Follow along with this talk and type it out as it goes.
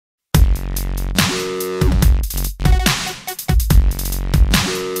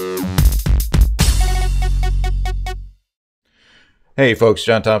Hey folks,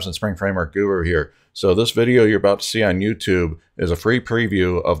 John Thompson, Spring Framework Guru here. So this video you're about to see on YouTube is a free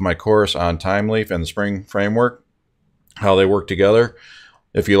preview of my course on Thymeleaf and the Spring Framework, how they work together.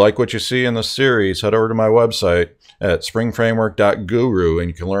 If you like what you see in this series, head over to my website at springframework.guru and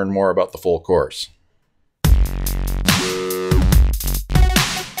you can learn more about the full course.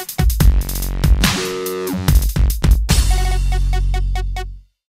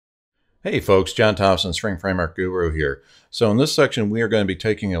 Hey folks, John Thompson, Spring Framework Guru here. So in this section, we are going to be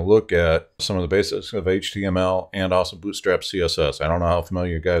taking a look at some of the basics of HTML and also Bootstrap CSS. I don't know how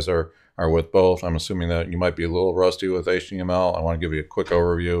familiar you guys are with both. I'm assuming that you might be a little rusty with HTML. I want to give you a quick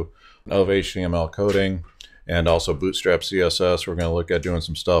overview of HTML coding and also Bootstrap CSS. We're going to look at doing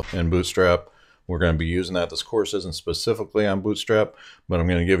some stuff in Bootstrap. We're going to be using that. This course isn't specifically on Bootstrap, but I'm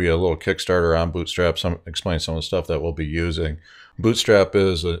going to give you a little Kickstarter on Bootstrap, explain some of the stuff that we'll be using. Bootstrap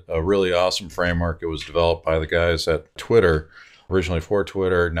is a really awesome framework. It was developed by the guys at Twitter, originally for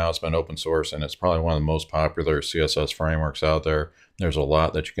Twitter. Now it's been open source, and it's probably one of the most popular CSS frameworks out there. There's a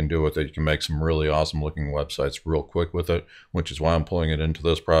lot that you can do with it. You can make some really awesome looking websites real quick with it, which is why I'm pulling it into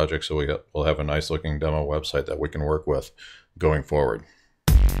this project, so we'll have a nice looking demo website that we can work with going forward.